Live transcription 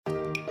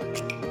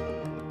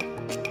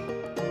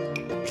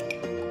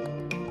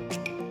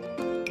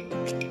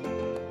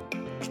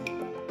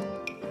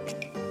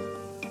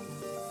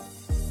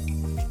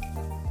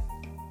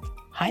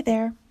Hi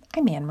there,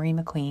 I'm Anne-Marie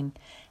McQueen,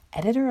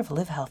 editor of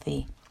Live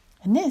Healthy,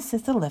 and this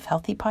is the Live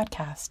Healthy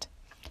podcast.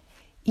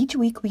 Each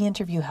week we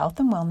interview health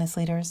and wellness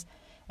leaders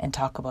and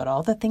talk about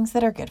all the things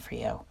that are good for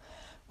you,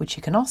 which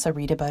you can also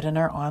read about in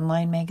our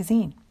online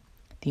magazine,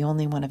 the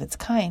only one of its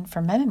kind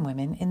for men and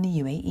women in the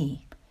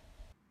UAE.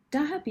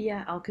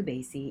 Dhbaya Al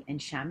Qubaisi and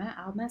Shama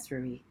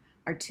AlMazrouei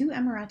are two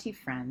Emirati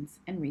friends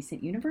and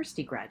recent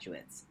university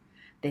graduates.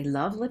 They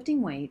love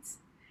lifting weights,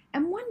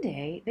 and one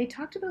day they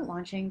talked about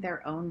launching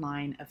their own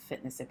line of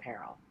fitness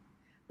apparel.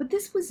 But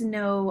this was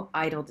no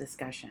idle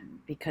discussion,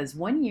 because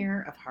 1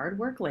 year of hard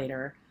work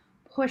later,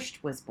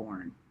 Pushed was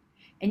born.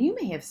 And you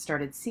may have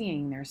started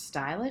seeing their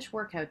stylish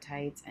workout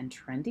tights and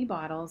trendy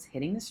bottles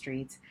hitting the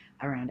streets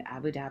around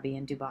Abu Dhabi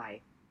and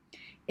Dubai.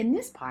 In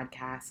this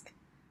podcast,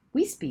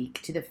 we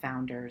speak to the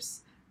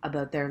founders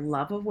about their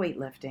love of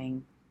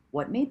weightlifting,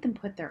 what made them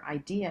put their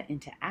idea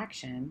into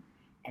action,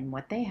 and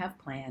what they have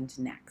planned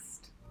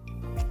next.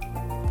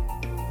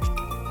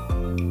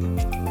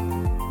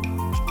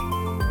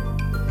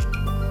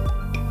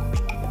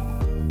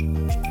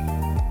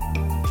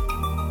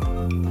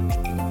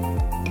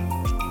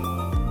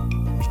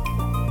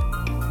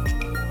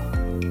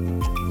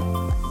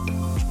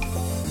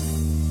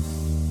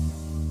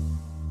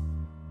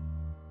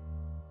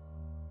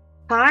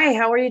 Hi,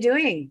 how are you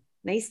doing?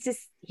 Nice to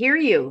hear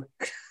you.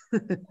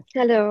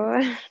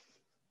 Hello.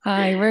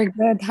 Hi, we're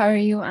good. How are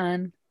you,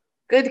 Anne?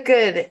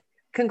 Good.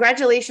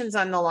 Congratulations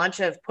on the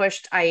launch of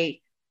Pushed. I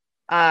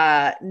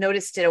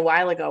noticed it a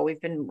while ago. We've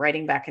been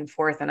writing back and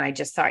forth, and I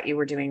just thought you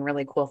were doing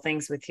really cool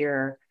things with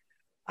your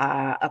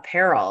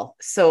apparel.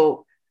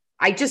 So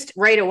I just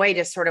right away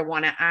just sort of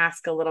want to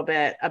ask a little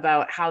bit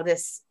about how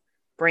this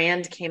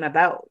brand came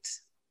about.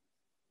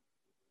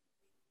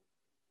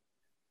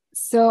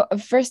 So,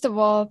 first of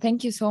all,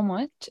 thank you so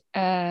much.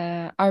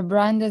 Our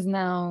brand is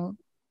now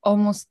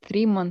almost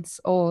 3 months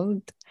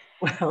old,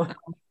 Wow.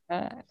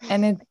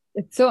 and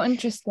it's so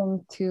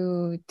interesting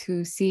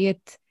to see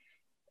it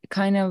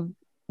kind of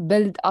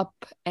build up.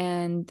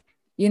 And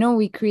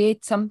we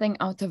create something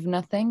out of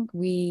nothing.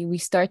 We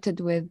started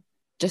with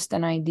just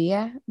an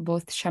idea,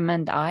 both Shama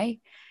and I,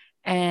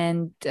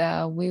 and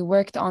we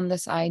worked on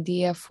this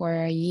idea for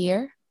a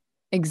year.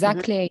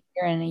 Exactly a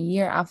year, and a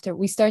year after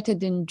we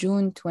started in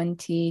June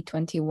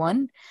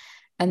 2021,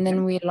 and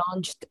then we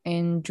launched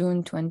in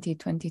June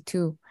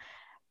 2022.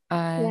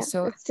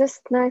 So it's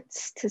just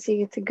nice to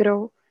see it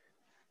grow.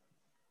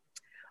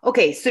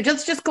 Okay, so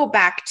just go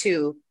back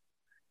to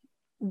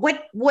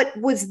what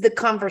was the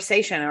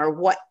conversation, or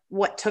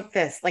what took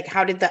this? Like,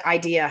 how did the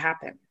idea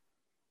happen?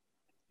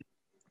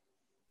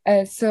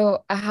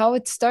 So how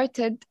it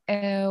started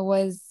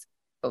was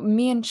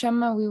me and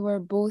Shama. We were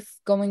both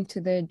going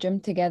to the gym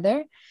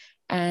together,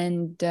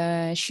 and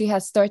she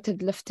had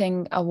started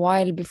lifting a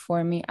while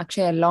before me,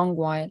 actually a long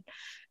while.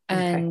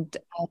 And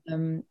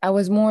I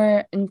was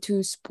more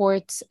into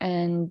sports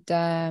and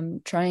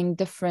trying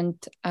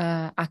different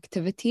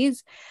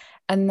activities.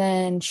 And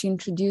then she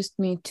introduced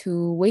me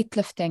to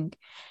weightlifting.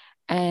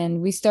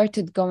 And we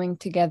started going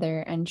together,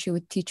 and she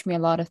would teach me a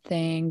lot of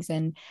things.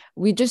 And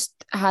we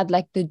just had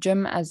like the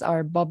gym as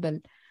our bubble.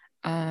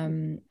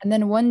 And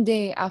then one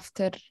day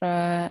after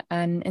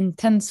an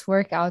intense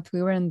workout,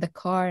 we were in the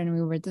car and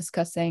we were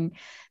discussing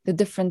the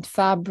different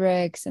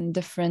fabrics and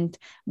different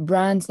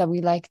brands that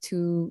we like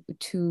to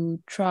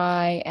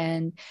try.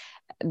 And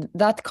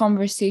that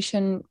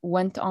conversation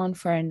went on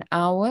for an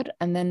hour.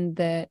 And then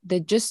the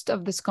gist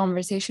of this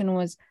conversation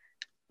was,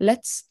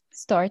 let's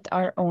start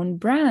our own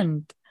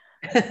brand.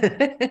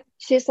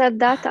 She said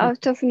that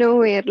out of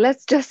nowhere.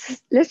 Let's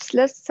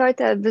start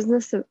a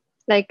business,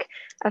 like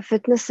a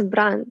fitness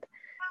brand.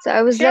 So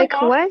I was like,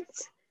 what?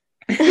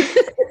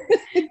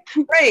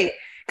 Right.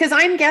 Because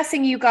I'm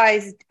guessing you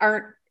guys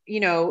aren't,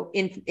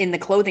 in the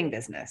clothing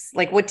business.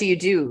 Like, what do you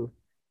do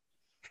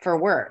for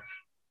work?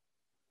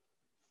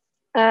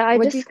 I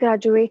just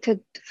graduated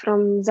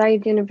from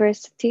Zayed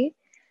University.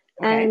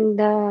 Okay.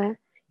 And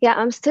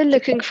I'm still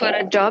looking for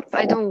a job.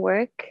 I don't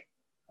work.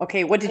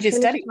 Okay. What did you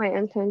study? My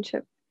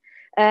internship.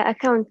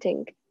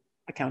 Accounting.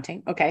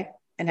 Accounting. Okay.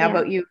 And how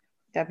about you,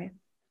 Debbie?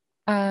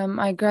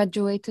 I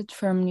graduated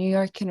from New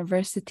York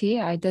University.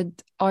 I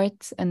did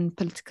arts and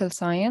political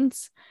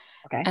science.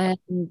 Okay.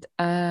 And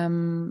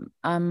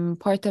I'm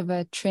part of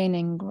a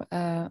training.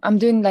 I'm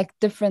doing like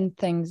different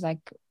things,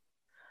 like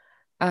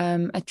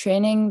a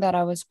training that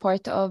I was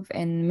part of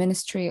in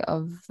Ministry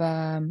of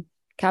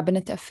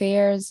Cabinet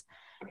Affairs.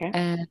 Okay.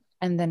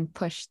 And then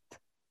Pushed.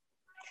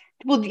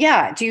 Well,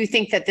 yeah. Do you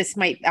think that this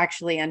might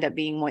actually end up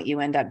being what you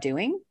end up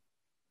doing?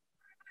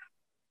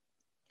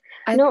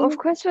 Of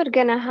course we're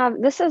gonna have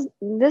this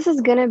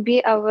is gonna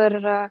be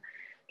our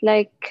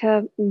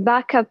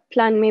backup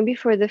plan, maybe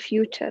for the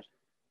future.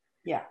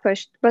 Yeah.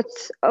 Pushed, but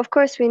of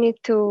course we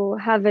need to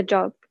have a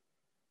job.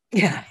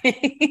 Yeah.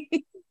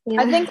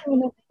 I think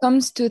when it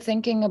comes to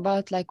thinking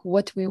about like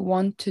what we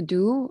want to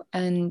do,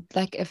 and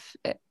like if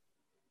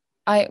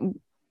I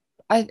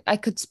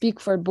could speak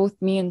for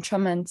both me and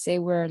Shama and say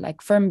we're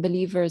like firm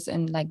believers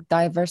in like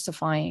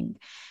diversifying,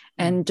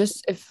 and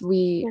just if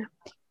we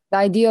the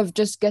idea of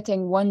just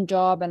getting one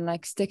job and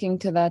like sticking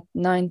to that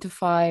 9 to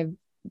 5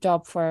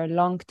 job for a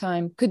long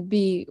time could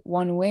be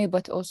one way,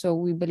 but also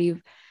we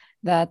believe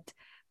that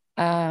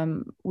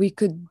we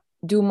could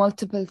do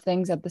multiple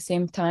things at the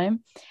same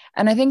time.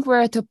 And I think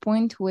we're at a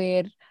point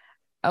where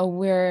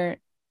we're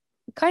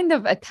kind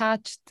of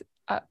attached.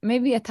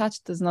 Maybe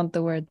attached is not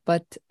the word,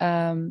 but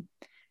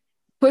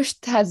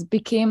pushed has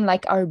become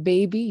like our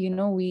baby. You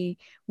know,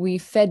 we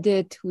fed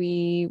it,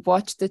 we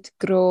watched it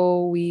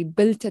grow, we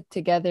built it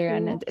together,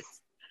 and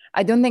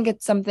I don't think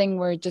it's something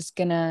we're just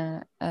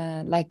gonna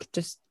like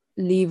just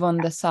leave on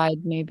the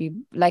side. Maybe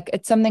like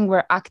it's something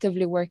we're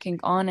actively working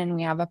on, and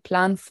we have a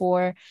plan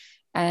for,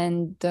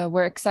 and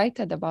we're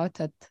excited about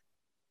it.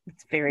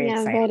 It's very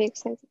exciting. Very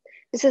excited.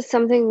 This is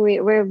something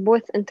we're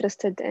both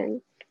interested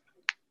in.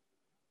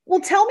 Well,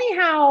 tell me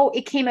how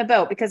it came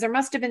about, because there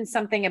must have been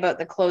something about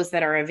the clothes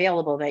that are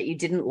available that you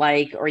didn't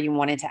like or you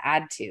wanted to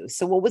add to.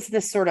 So what was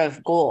this sort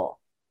of goal?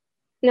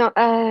 No,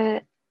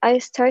 I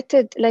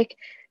started like,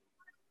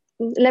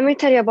 let me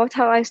tell you about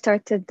how I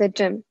started the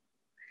gym.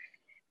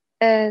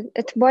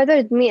 It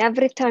bothered me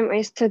every time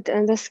I stood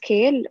on the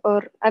scale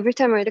or every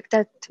time I looked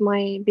at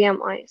my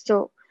BMI.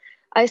 So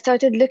I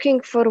started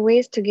looking for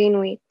ways to gain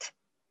weight.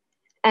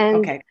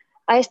 And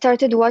I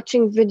started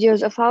watching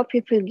videos of how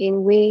people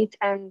gain weight,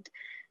 and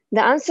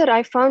the answer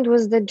I found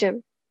was the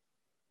gym.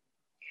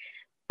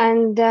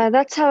 And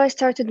that's how I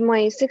started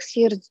my 6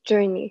 years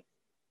journey.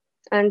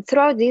 And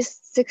throughout these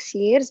 6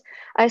 years,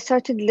 I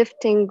started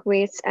lifting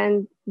weights,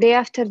 and day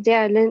after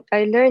day,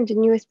 I learned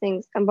new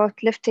things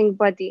about lifting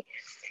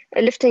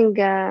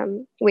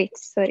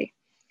weights, sorry.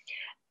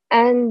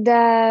 And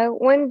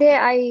one day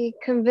I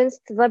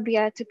convinced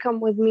Dhbaya to come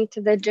with me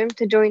to the gym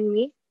to join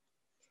me,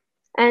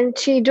 and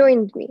she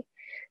joined me.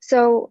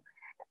 So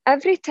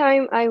every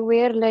time I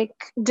wear like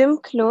gym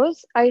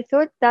clothes, I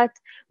thought that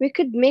we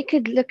could make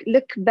it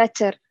look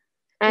better,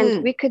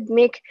 and we could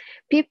make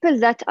people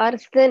that are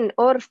thin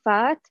or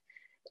fat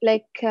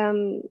like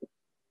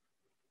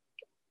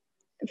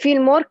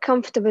feel more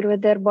comfortable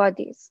with their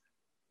bodies.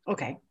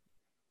 Okay.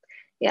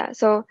 Yeah,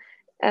 so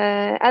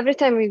every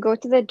time we go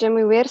to the gym,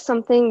 we wear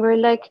something, we're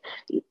like,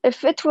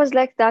 if it was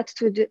like that,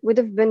 it would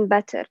have been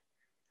better.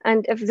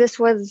 And if this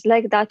was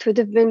like that, would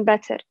have been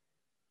better.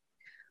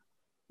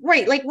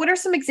 Right. Like, what are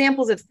some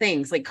examples of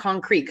things like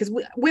concrete? Because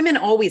women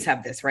always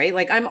have this, right?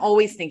 Like, I'm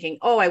always thinking,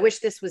 oh, I wish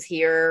this was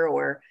here.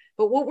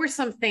 But what were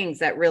some things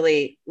that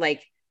really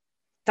like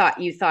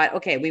you thought,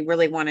 okay, we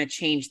really want to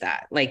change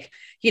that? Like,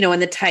 you know, in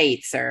the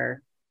tights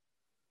or.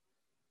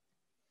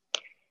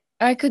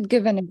 I could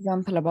give an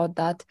example about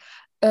that.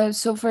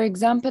 So for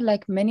example,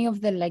 like many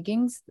of the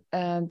leggings,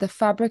 the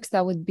fabrics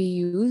that would be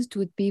used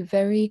would be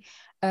very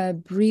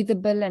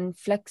breathable and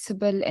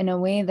flexible in a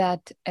way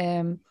that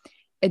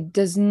it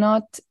does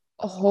not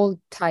hold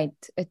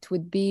tight. It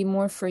would be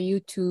more for you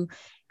to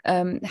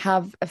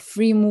have a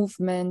free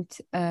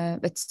movement,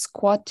 it's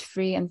squat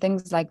free and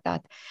things like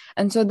that.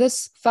 And so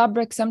this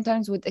fabric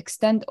sometimes would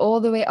extend all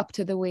the way up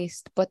to the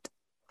waist, but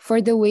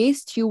for the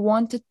waist, you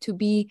want it to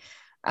be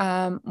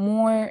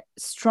more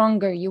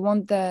stronger. You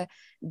want the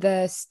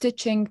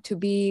stitching to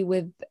be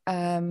with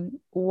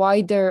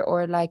wider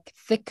or like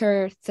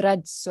thicker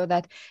threads so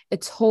that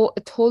it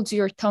holds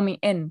your tummy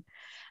in.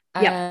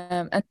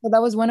 And so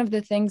that was one of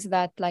the things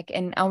that like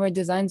in our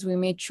designs we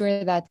made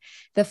sure that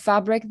the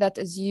fabric that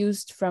is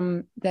used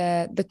from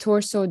the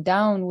torso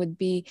down would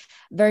be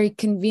very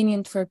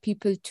convenient for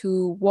people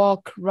to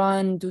walk,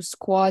 run, do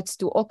squats,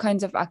 do all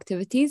kinds of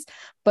activities,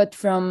 but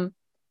from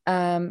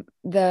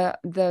the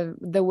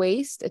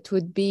waist it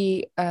would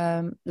be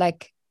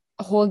like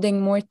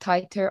holding more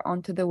tighter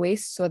onto the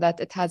waist so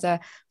that it has a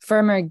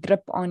firmer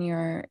grip on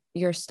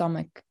your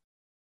stomach.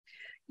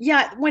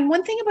 When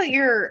one thing about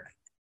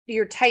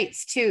your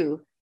tights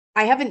too,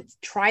 I haven't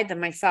tried them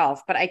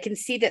myself, but I can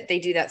see that they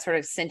do that sort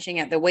of cinching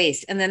at the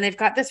waist, and then they've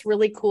got this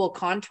really cool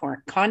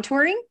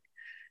contouring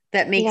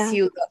that makes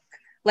you look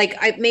like,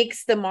 it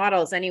makes the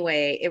models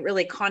anyway, it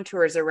really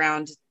contours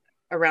around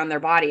their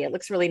body. It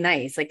looks really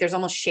nice. Like there's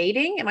almost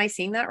shading. Am I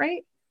seeing that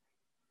right?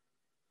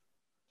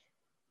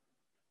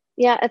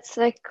 Yeah, it's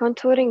like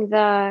contouring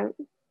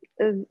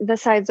the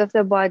sides of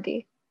the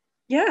body.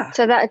 Yeah.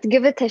 So that it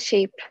give it a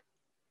shape.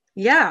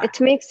 Yeah.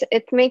 It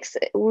makes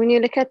when you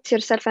look at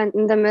yourself and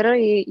in the mirror,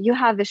 you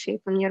have a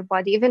shape on your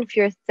body, even if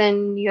you're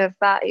thin, you're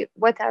fat,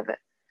 whatever.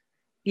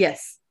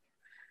 Yes.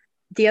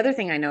 The other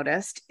thing I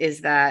noticed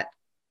is that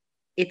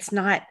it's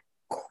not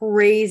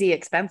crazy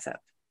expensive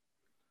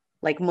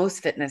like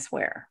most fitness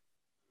wear.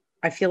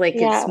 I feel like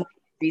it's more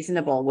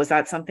reasonable. Was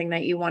that something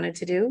that you wanted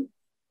to do?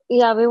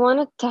 Yeah, we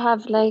wanted to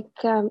have like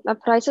a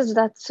prices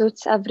that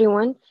suits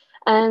everyone,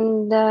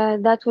 and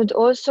that would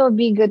also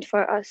be good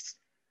for us.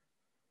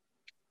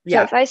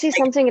 Yeah. So if I see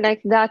something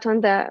like that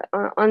on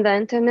the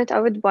internet,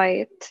 I would buy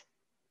it.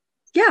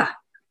 Yeah.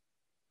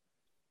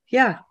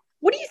 Yeah.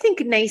 What do you think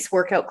nice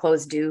workout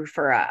clothes do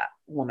for a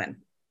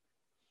woman?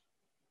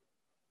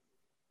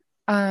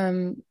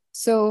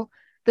 So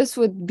this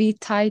would be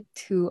tied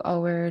to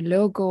our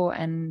logo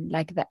and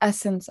like the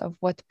essence of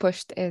what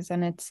Pushed is,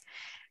 and it's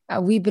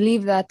we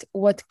believe that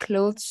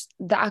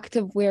the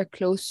active wear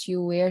clothes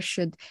you wear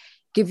should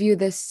give you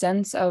this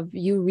sense of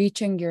you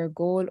reaching your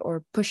goal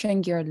or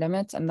pushing your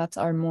limits. And that's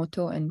our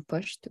motto in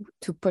Push,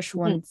 to push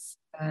one's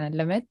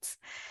limits.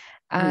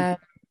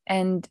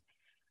 And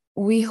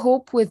we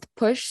hope with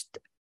Pushed,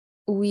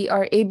 we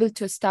are able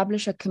to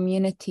establish a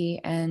community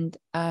and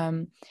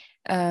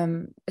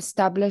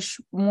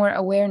establish more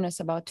awareness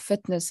about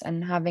fitness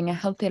and having a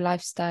healthy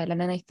lifestyle. And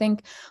then I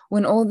think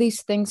when all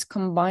these things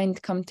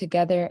combined come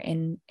together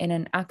in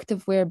an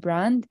activewear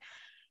brand,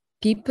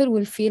 people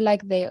will feel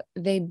like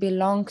they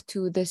belong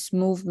to this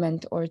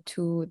movement or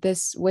to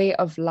this way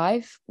of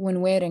life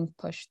when wearing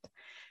Pushed.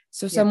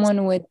 So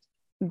someone would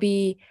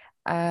be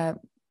a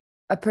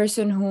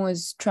person who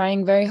is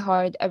trying very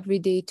hard every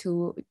day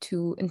to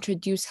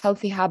introduce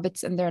healthy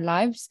habits in their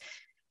lives,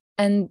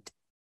 and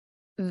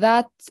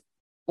that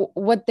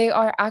what they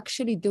are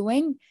actually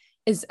doing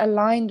is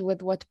aligned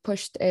with what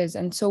Pushed is.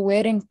 And so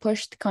wearing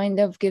Pushed kind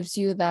of gives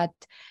you that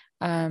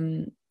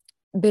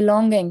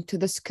belonging to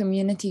this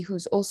community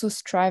who's also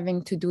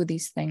striving to do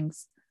these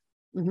things.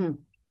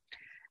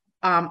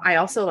 I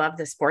also love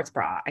the sports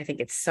bra. I think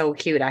it's so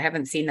cute. I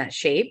haven't seen that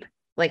shape.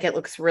 Like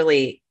it's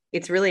really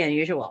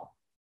unusual.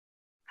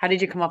 How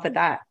did you come up with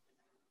that?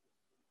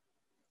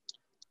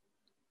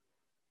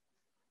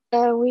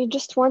 We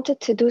just wanted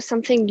to do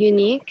something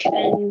unique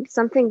and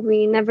something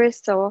we never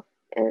saw,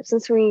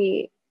 since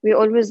we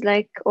always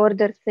like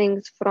order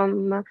things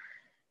from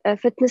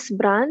fitness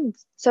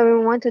brands. So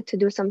we wanted to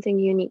do something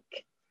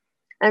unique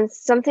and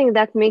something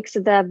that makes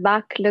the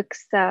back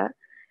looks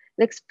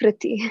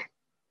pretty.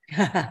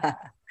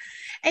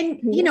 And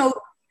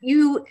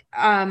you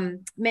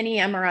many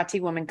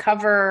Emirati women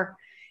cover.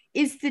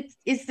 Is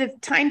the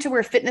time to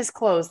wear fitness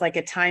clothes like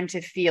a time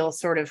to feel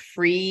sort of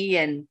free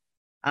and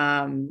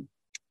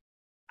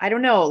I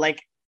don't know,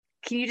 like,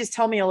 can you just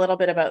tell me a little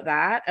bit about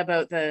that,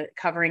 about the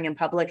covering in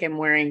public and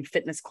wearing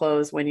fitness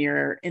clothes when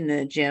you're in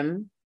the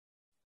gym?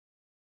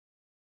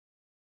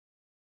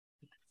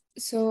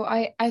 So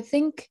I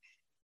think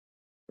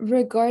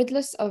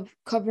regardless of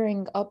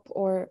covering up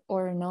or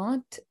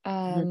not,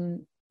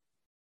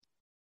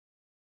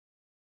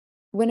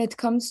 when it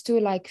comes to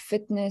like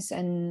fitness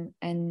and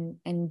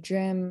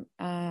gym,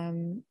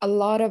 a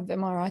lot of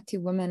Emirati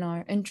women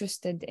are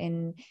interested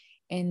in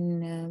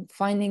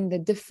finding the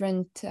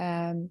different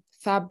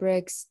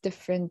fabrics,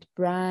 different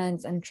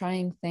brands, and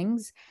trying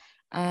things.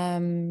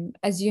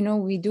 As you know,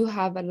 we do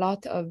have a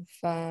lot of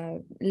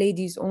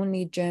ladies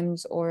only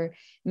gyms, or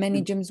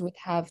many gyms would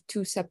have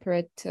two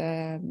separate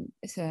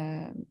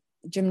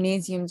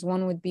gymnasiums.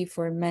 One would be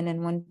for men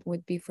and one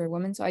would be for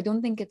women. So I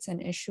don't think it's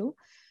an issue.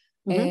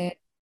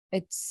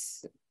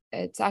 It's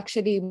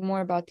actually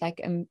more about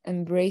like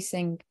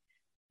embracing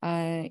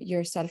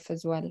yourself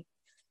as well.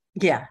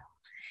 Yeah.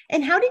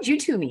 And how did you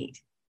two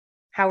meet?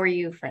 How are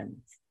you friends?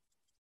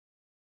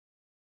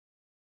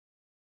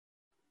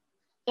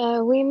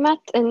 We met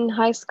in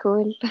high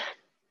school.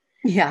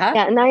 Yeah.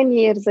 Yeah, 9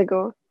 years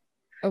ago.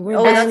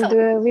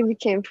 We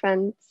became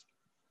friends.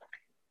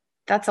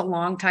 That's a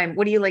long time.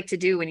 What do you like to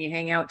do when you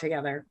hang out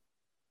together?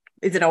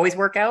 Is it always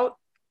work out?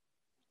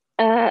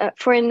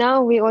 For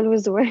now, we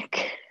always work.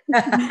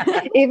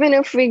 Even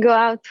if we go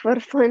out for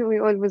fun, we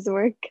always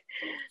work.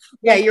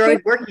 Yeah, you're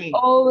always working.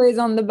 Always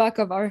on the back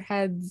of our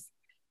heads.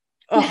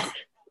 Oh,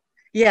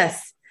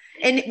 yes.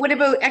 And what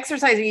about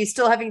exercise? Are you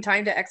still having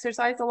time to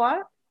exercise a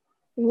lot?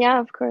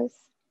 Yeah, of course.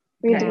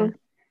 We do.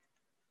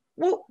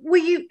 Well,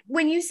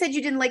 when you said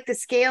you didn't like the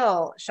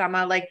scale,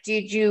 Shama, like,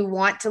 did you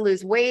want to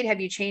lose weight?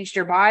 Have you changed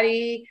your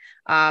body?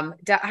 How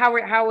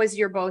has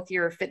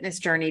your fitness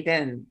journey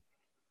been?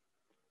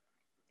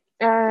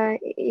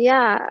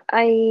 Yeah,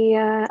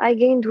 I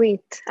gained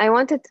weight. I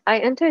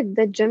entered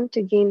the gym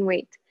to gain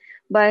weight.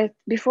 But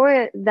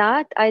before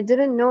that, I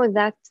didn't know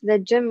that the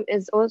gym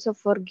is also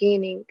for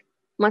gaining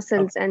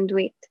muscles and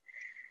weight.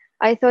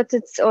 I thought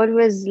it's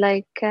always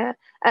like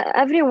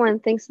everyone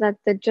thinks that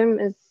the gym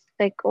is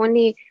like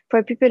only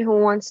for people who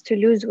wants to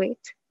lose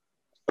weight.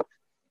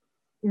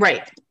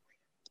 Right.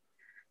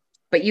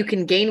 But you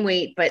can gain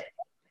weight, but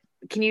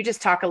can you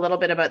just talk a little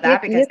bit about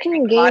that? Because you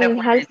can gain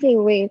healthy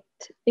weight.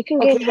 You can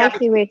gain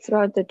healthy weight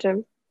throughout the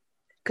gym.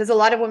 Because a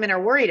lot of women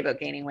are worried about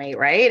gaining weight,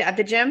 right, at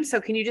the gym.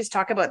 So can you just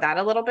talk about that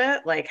a little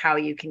bit, like how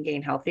you can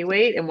gain healthy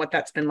weight and what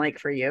that's been like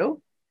for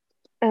you?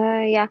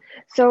 Yeah.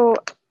 So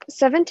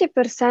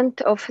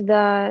 70% of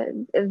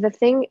the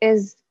thing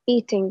is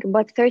eating,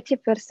 but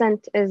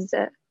 30%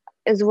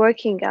 is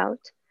working out.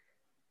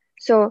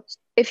 So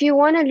if you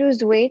want to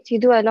lose weight, you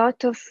do a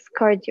lot of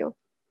cardio.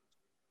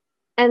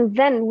 And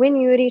then when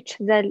you reach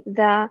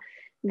the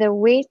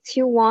weight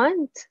you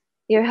want,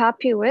 you're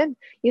happy with,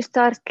 you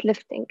start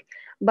lifting.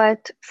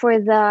 But for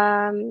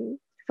the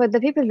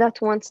people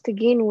that wants to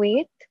gain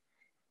weight,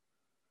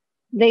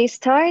 they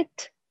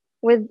start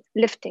with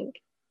lifting.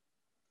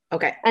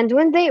 Okay. And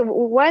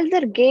while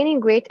they're gaining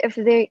weight, if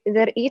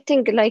they're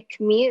eating like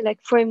me, like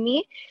for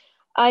me,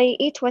 I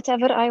eat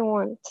whatever I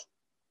want.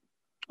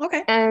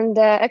 Okay. and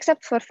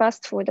except for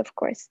fast food, of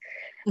course.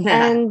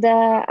 And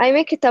I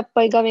make it up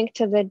by going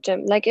to the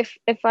gym. Like if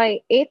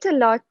I ate a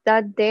lot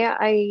that day,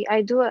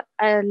 I do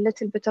a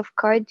little bit of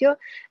cardio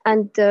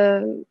and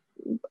the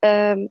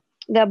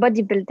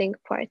bodybuilding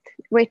part,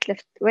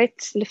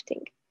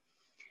 weightlifting.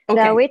 The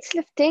Okay.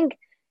 weightlifting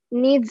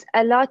needs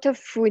a lot of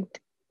food.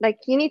 Like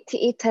you need to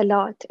eat a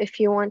lot if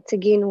you want to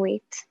gain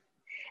weight,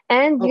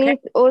 and you Okay. need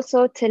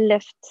also to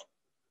lift.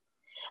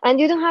 And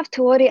you don't have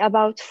to worry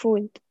about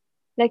food.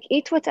 Like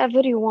eat whatever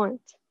you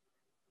want.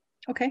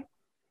 Okay.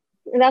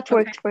 That Okay.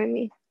 worked for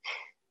me.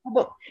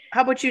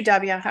 How about you,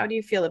 Dhbaya? How do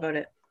you feel about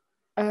it?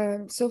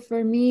 So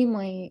for me,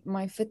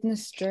 my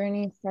fitness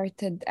journey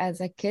started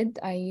as a kid.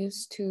 I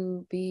used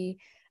to be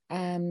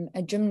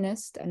a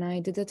gymnast, and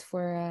I did it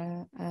for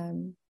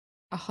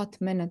a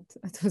hot minute.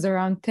 It was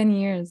around 10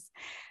 years,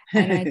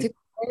 and I took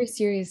it very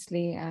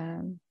seriously.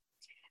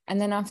 And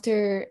then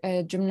after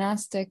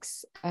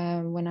gymnastics,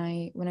 when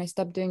I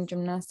stopped doing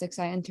gymnastics,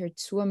 I entered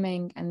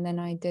swimming, and then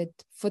I did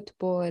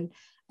football,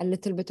 a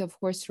little bit of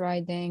horse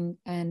riding,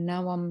 and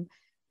now I'm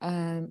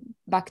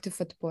back to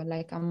football.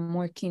 Like I'm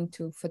more keen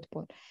to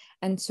football,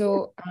 and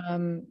so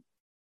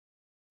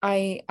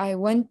I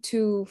went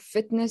to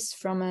fitness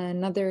from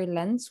another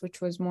lens,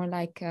 which was more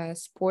like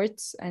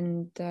sports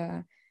and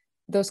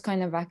those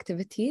kind of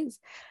activities.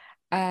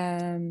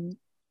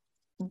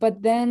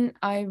 But then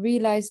I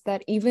realized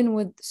that even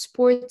with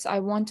sports, I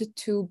wanted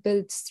to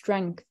build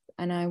strength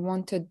and I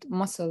wanted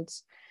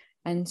muscles.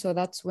 And so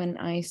that's when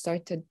I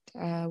started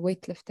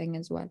weightlifting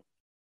as well.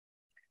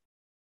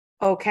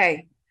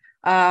 Okay.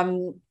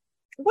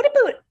 What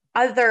about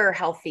other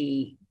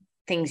healthy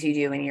things you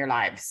do in your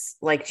lives?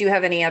 Like, do you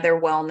have any other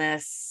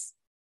wellness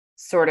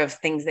sort of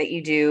things that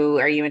you do?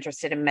 Are you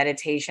interested in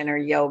meditation or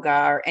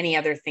yoga or any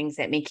other things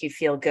that make you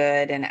feel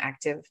good and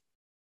active?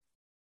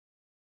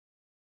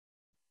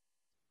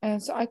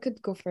 So I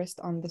could go first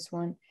on this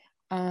one.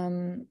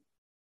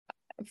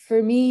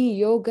 For me,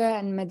 yoga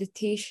and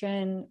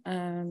meditation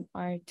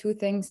are two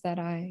things that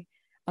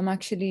I'm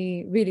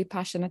actually really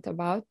passionate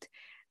about.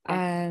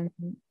 Yeah.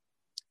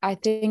 I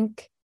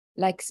think,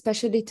 like,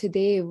 especially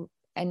today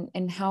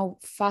and how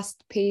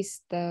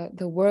fast-paced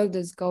the world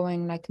is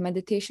going, like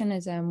meditation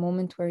is a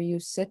moment where you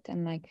sit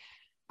and like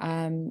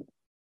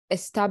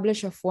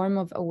establish a form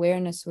of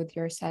awareness with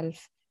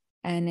yourself,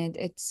 and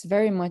it's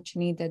very much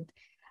needed.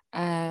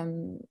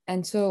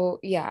 And so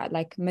yeah,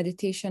 like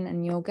meditation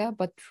and yoga.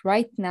 But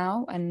right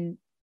now, and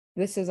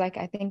this is like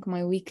I think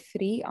my week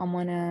 3, I'm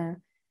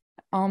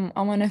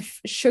on a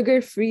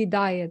sugar-free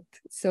diet.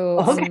 So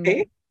I'm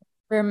Okay.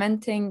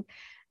 fermenting,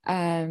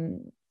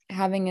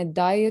 having a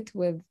diet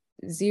with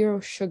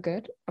zero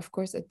sugar. Of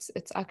course,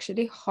 it's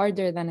actually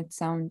harder than it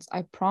sounds.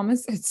 I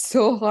promise, it's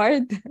so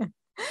hard.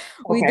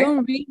 We Okay.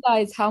 don't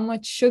realize how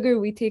much sugar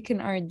we take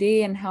in our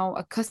day and how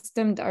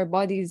accustomed our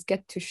bodies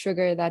get to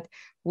sugar that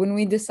when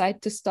we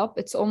decide to stop,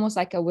 it's almost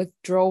like a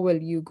withdrawal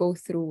you go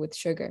through with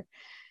sugar.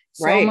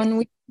 So I'm Right. on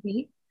week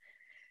 3.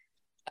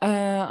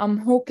 I'm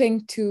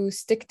hoping to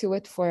stick to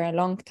it for a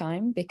long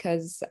time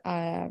because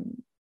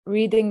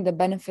reading the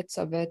benefits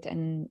of it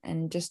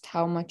and just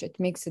how much it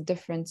makes a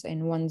difference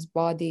in one's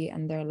body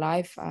and their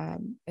life,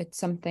 it's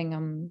something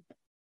I'm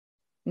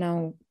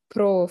now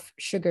pro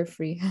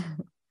sugar-free.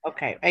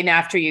 Okay. And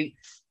after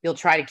you'll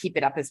try to keep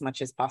it up as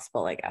much as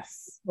possible, I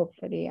guess.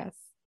 Hopefully, yes.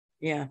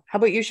 Yeah. How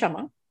about you,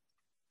 Shama?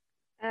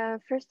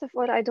 First of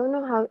all, I don't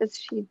know how is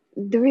she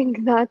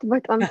doing that,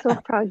 but I'm so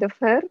proud of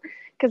her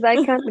because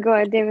I can't go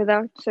a day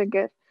without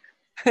sugar.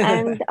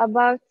 And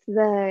about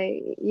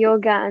the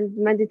yoga and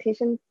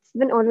meditation, it's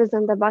been always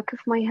on the back of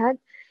my head,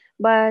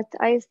 but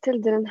I still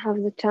didn't have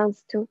the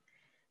chance to.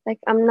 Like,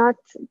 I'm not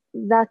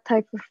that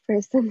type of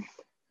person. Okay.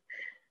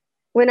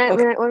 When I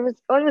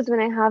always when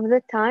I have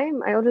the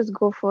time, I always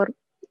go for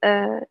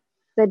uh,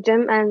 the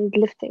gym and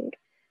lifting.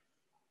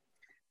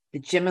 The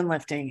gym and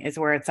lifting is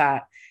where it's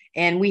at.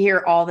 And we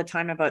hear all the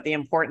time about the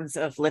importance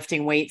of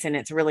lifting weights. And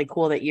it's really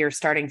cool that you're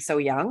starting so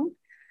young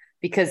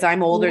because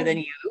I'm older Yeah. than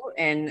you.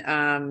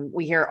 And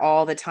we hear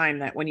all the time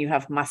that when you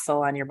have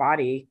muscle on your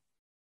body,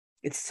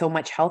 it's so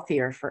much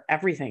healthier for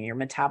everything, your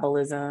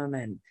metabolism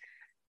and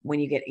when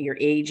you get your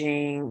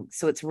aging.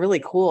 So it's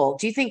really cool.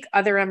 Do you think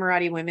other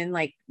Emirati women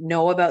like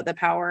know about the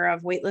power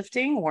of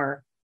weightlifting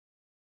or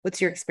what's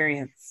your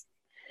experience?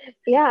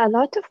 Yeah, a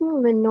lot of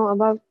women know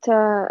about,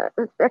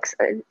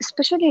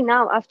 especially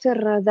now after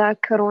the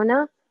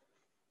corona,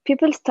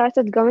 people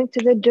started going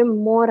to the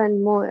gym more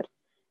and more.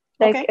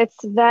 Like Okay.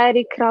 it's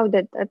very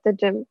crowded at the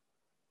gym.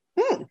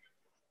 Hmm,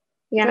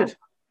 Yeah.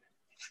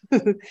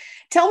 good.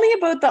 Tell me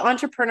about the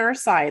entrepreneur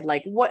side.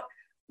 Like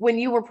when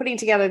you were putting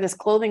together this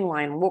clothing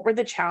line, what were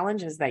the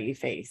challenges that you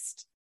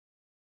faced?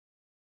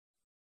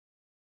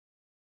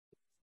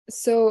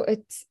 So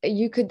it's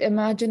you could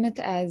imagine it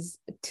as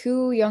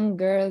 2 young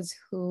girls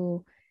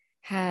who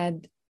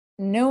had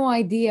no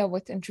idea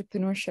what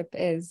entrepreneurship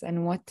is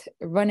and what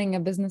running a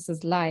business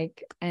is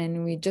like,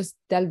 and we just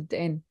delved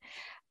in.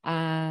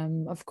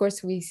 Of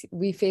course,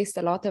 we faced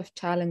a lot of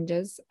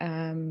challenges.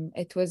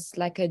 It was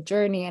like a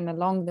journey, and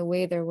along the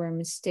way, there were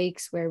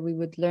mistakes where we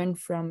would learn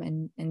from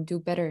and do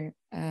better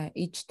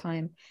each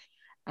time.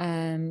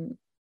 And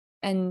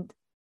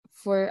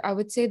I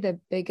would say the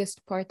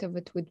biggest part of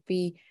it would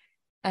be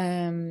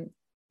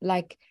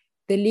like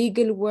the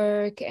legal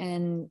work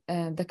and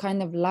the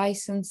kind of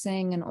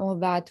licensing and all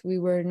that. We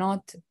were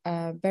not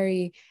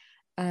very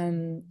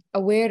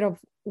aware of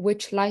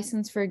which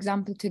license, for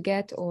example, to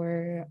get,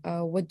 or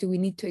what do we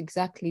need to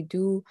exactly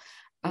do.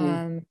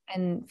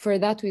 And for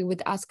that, we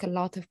would ask a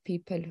lot of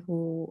people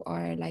who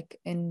are like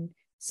in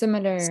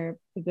similar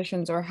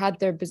positions or had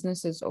their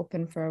businesses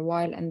open for a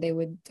while, and they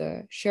would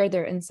share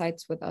their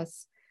insights with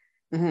us.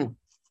 Mm-hmm.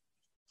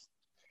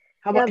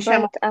 How about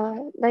Shama?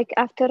 Like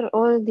after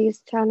all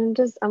these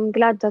challenges, I'm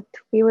glad that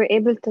we were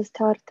able to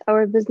start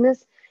our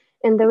business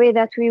in the way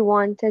that we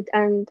wanted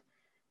and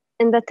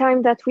in the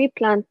time that we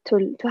planned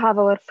to have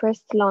our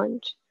first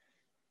launch.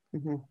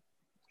 Mm-hmm.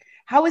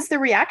 How has the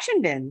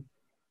reaction been?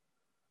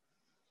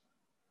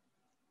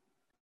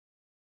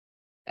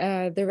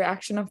 The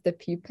reaction of the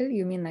people,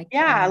 you mean? Like,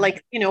 yeah,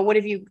 like, what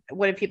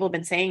have people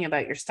been saying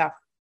about your stuff?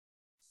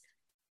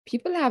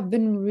 People have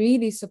been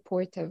really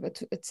supportive.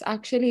 It's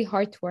actually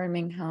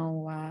heartwarming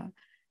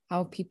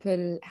how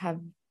people have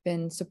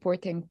been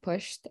supporting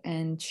Pushed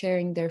and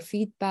sharing their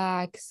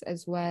feedbacks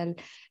as well.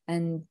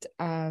 And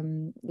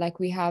like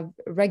we have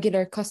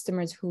regular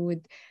customers who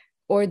would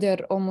order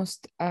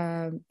almost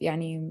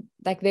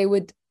like they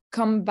would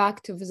come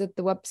back to visit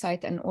the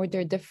website and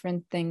order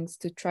different things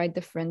to try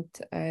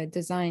different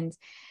designs.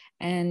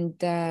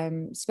 And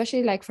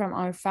especially like from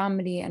our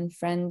family and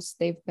friends,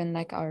 they've been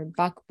like our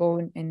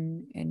backbone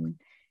in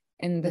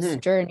this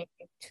journey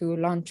to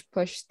launch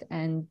Pushed.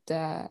 And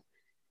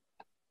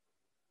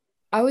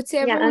I would say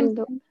everyone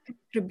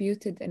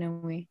contributed in a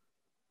way.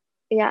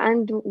 Yeah,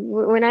 and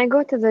when I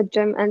go to the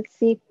gym and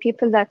see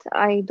people that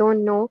I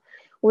don't know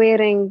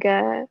wearing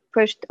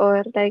Pushed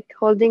or like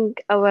holding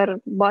our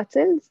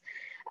bottles,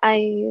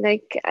 I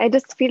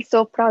just feel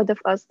so proud of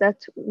us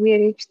that we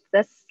reached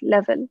this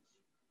level.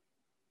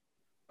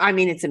 I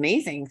mean, it's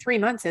amazing. 3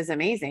 months is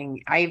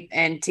amazing.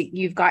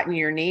 You've gotten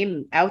your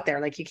name out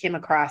there. Like you came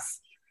across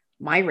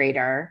my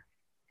radar,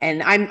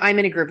 and I'm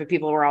in a group of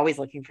people who are always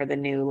looking for the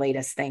new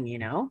latest thing,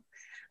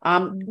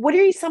 What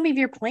are some of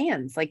your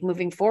plans like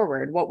moving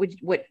forward?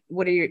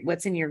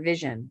 What's in your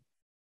vision?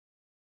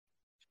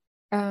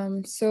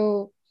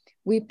 So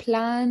we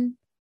plan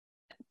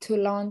to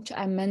launch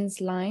a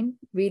men's line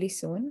really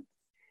soon.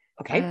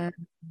 Okay.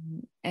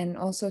 And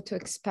also to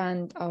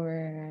expand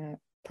our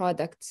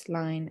products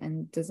line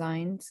and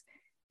designs.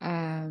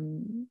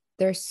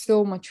 There's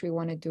so much we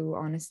want to do,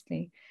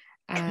 honestly.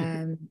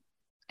 And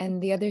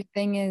the other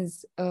thing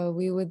is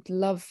we would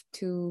love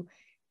to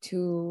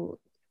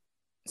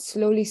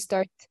slowly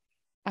start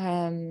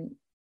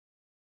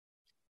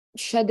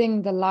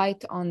shedding the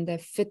light on the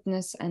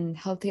fitness and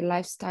healthy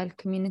lifestyle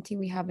community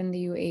we have in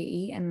the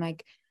UAE, and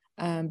like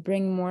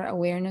bring more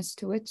awareness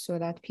to it so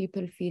that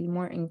people feel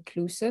more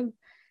inclusive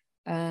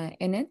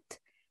in it.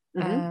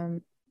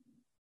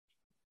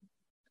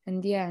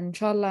 And yeah,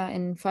 inshallah,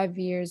 in 5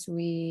 years,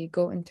 we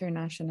go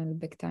international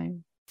big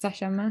time. صح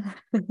Shama?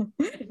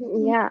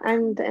 Yeah,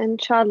 and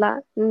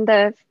inshallah, in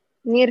the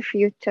near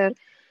future,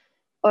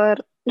 or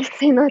let's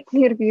say not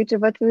near future,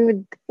 but we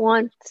would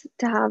want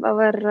to have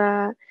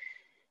our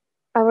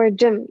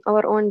gym,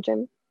 our own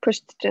gym,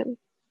 Pushed gym.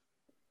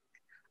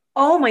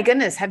 Oh my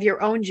goodness, have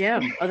your own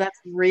gym. Oh, that's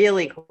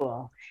really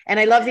cool. And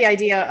I love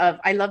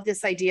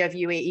this idea of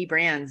UAE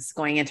brands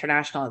going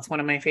international. It's one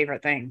of my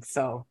favorite things.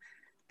 So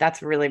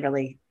that's really,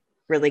 really,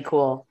 really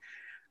cool.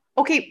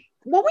 Okay,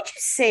 what would you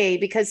say?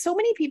 Because so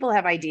many people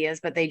have ideas,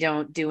 but they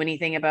don't do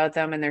anything about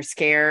them and they're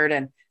scared.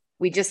 And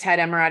we just had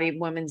Emirati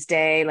Women's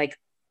Day. Like,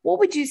 what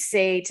would you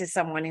say to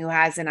someone who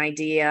has an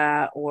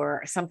idea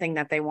or something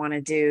that they want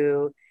to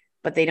do,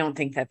 but they don't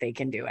think that they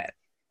can do it?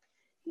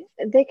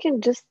 They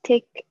can just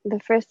take the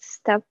first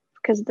step,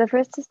 because the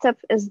first step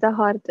is the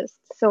hardest.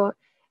 So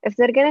if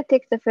they're going to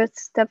take the first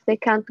step, they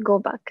can't go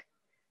back.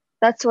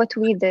 That's what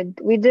we did.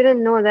 We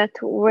didn't know that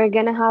we're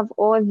going to have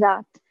all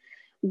that,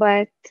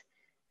 but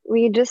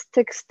we just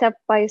took step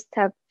by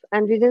step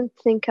and we didn't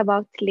think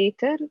about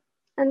later.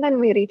 And then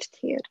we reached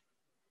here.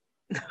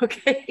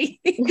 Okay.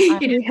 Because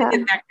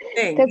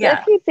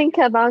if you think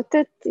about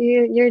it,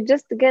 you're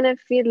just going to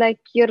feel like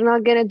you're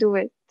not going to do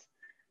it.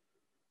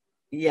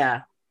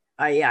 Yeah.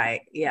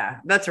 Yeah,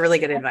 that's really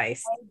good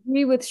advice. I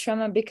agree with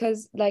Shama,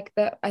 because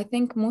I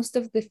think most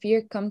of the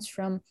fear comes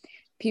from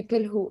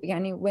people who,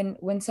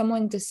 when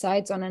someone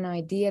decides on an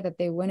idea that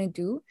they want to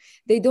do,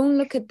 they don't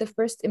look at the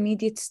first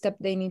immediate step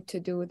they need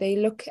to do. They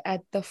look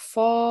at the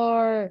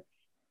far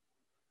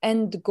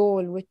end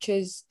goal, which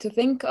is to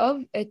think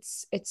of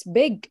it's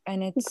big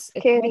and it's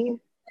scary.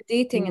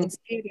 Dating and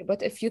scary.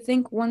 But if you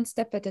think one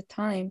step at a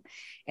time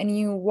and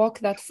you walk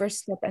that first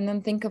step and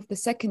then think of the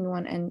second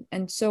one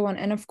and so on,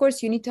 and of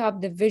course you need to have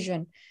the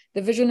vision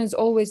is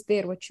always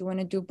there, what you want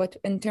to do, but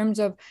in terms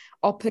of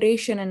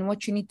operation and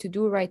what you need to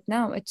do right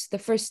now, it's the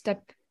first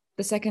step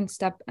the second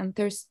step, and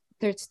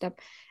third step.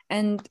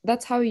 And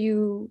that's how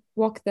you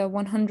walk the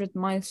 100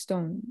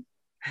 milestone.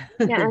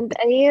 Yeah, and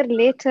a year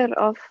later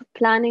of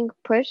planning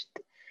pushed,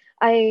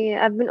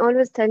 I've been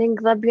always telling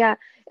Dhbaya,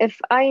 if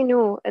I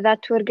knew that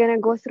we're gonna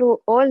go through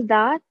all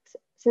that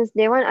since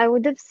day one, I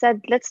would have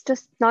said, let's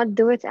just not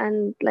do it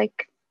and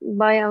like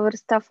buy our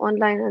stuff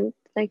online and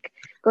like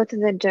go to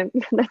the gym.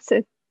 That's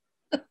it.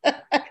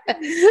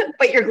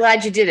 But you're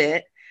glad you did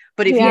it.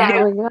 But if Yeah, you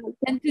we're did, glad.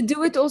 And to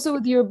do it also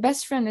with your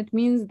best friend, it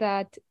means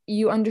that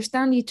you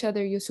understand each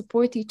other, you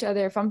support each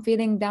other. If I'm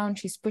feeling down,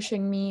 she's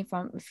pushing me.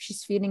 If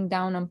she's feeling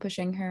down, I'm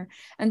pushing her.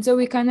 And so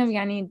we kind of,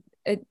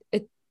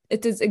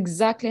 it is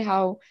exactly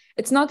how,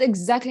 it's not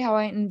exactly how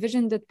I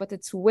envisioned it, but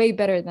it's way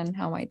better than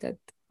how I did,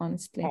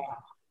 honestly. oh,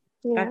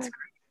 Yeah. that's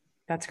great.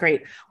 That's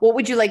great. What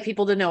would you like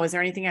people to know? Is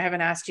there anything I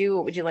haven't asked you?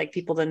 What would you like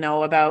people to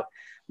know about?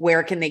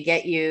 Where can they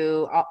get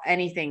you?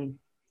 Anything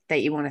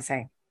that you want to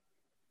say?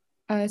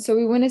 So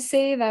we want to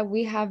say that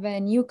we have a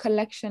new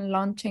collection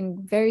launching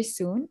very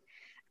soon.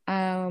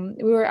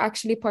 We were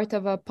actually part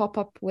of a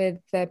pop-up with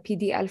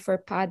PDL for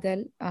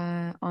Paddle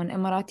on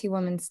Emirati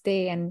Women's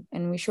Day, and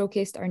we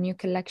showcased our new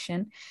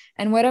collection.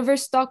 And whatever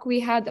stock we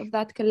had of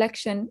that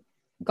collection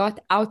got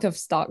out of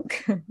stock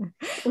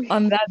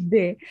on that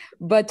day.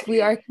 But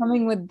we are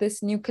coming with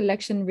this new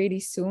collection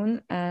really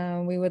soon.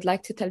 We would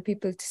like to tell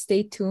people to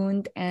stay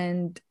tuned,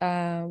 and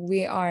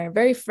we are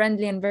very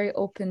friendly and very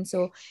open.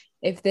 So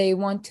if they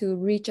want to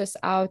reach us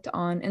out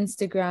on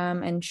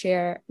Instagram and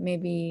share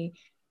maybe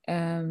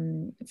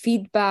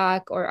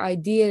feedback or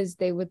ideas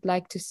they would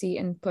like to see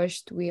in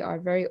pushed, we are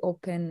very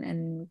open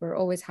and we're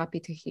always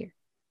happy to hear.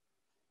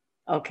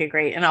 Okay,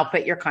 great. And I'll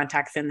put your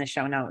contacts in the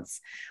show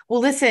notes.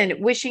 Well, listen,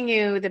 wishing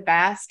you the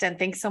best. And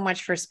thanks so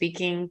much for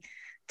speaking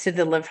to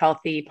the Live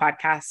Healthy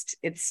podcast.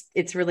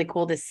 It's really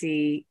cool to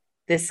see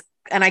this.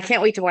 And I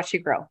can't wait to watch you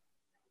grow.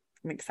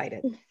 I'm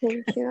excited.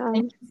 Thank you.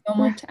 Thank you so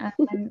much,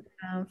 Anne,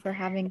 for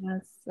having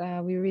us.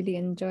 We really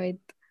enjoyed.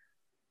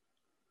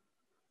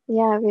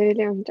 Yeah, we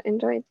really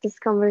enjoyed this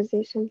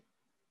conversation.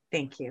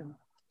 Thank you.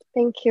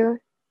 Thank you.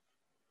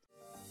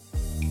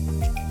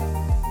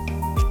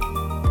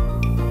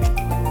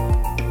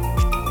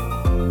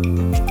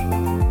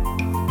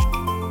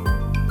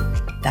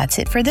 That's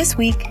it for this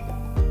week.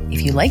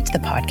 If you liked the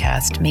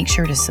podcast, make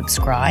sure to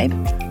subscribe,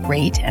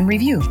 rate, and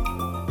review.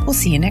 We'll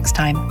see you next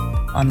time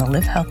on the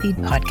Live Healthy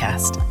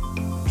podcast.